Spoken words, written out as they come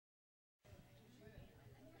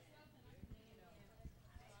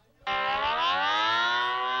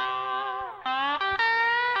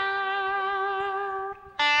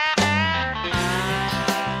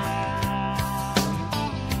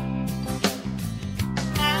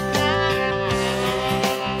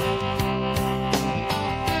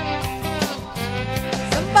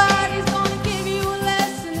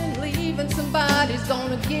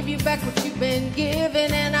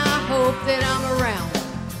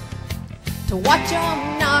to watch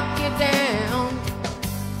them knock you down.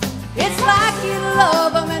 It's like you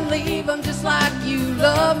love them and leave them just like you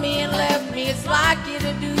love me and left me. It's like you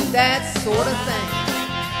to do that sort of thing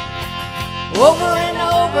over and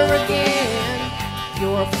over again.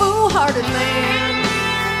 You're a foolhardy man.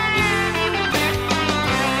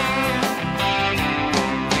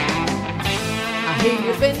 I hear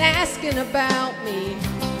you've been asking about me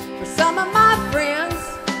for some of my friends.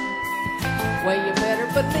 Well, you better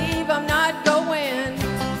believe I'm not going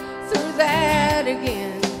through that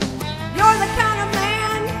again. You're the kind of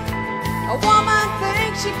man a woman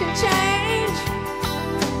thinks she can change,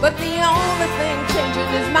 but the only thing changing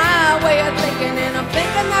is my way of thinking. And I'm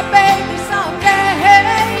thinking that baby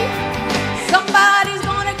someday somebody's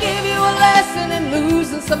gonna give you a lesson in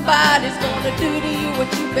losing. Somebody's gonna do to you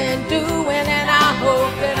what you've been doing, and I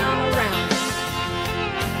hope that I'm around.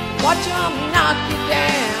 Watch them knock you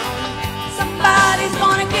down. Somebody's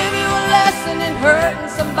gonna give you a lesson in hurting.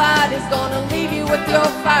 Somebody's gonna leave you with your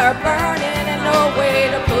fire burning and no way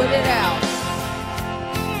to put it out.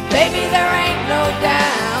 Baby, there ain't no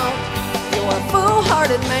doubt you're a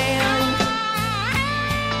foolhardy man.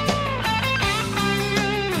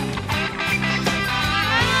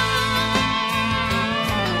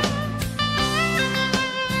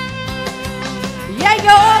 Yeah,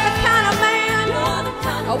 you're the kind of man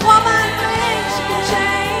a woman thinks she can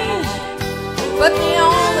change, but the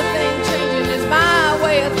only thing changing is my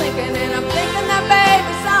way of thinking. And I'm thinking that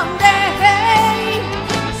baby someday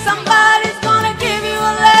somebody's gonna give you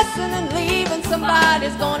a lesson in leaving.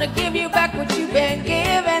 Somebody's gonna give you back what you've been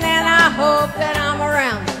given, and I hope that I'm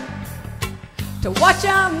around to watch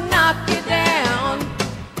them knock you down.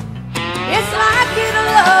 It's like you to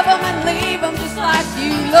love them and leave them just like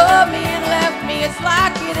you love me and left me. It's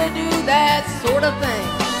like you to do that sort of thing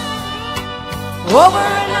over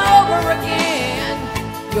and over again.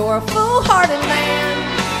 You're a foolhardy man.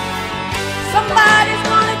 Somebody's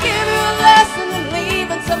gonna give you a lesson in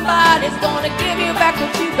leaving. Somebody's gonna give you back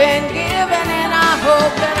what you've been given, and I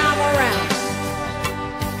hope that I'm around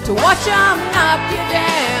to watch them knock you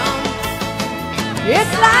down.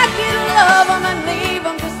 It's like you love them and leave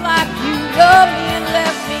them just like you love me and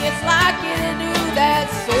left me. It's like you to do that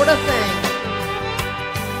sort of thing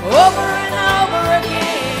over and over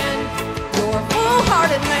again. You're a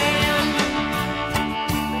foolhardy man.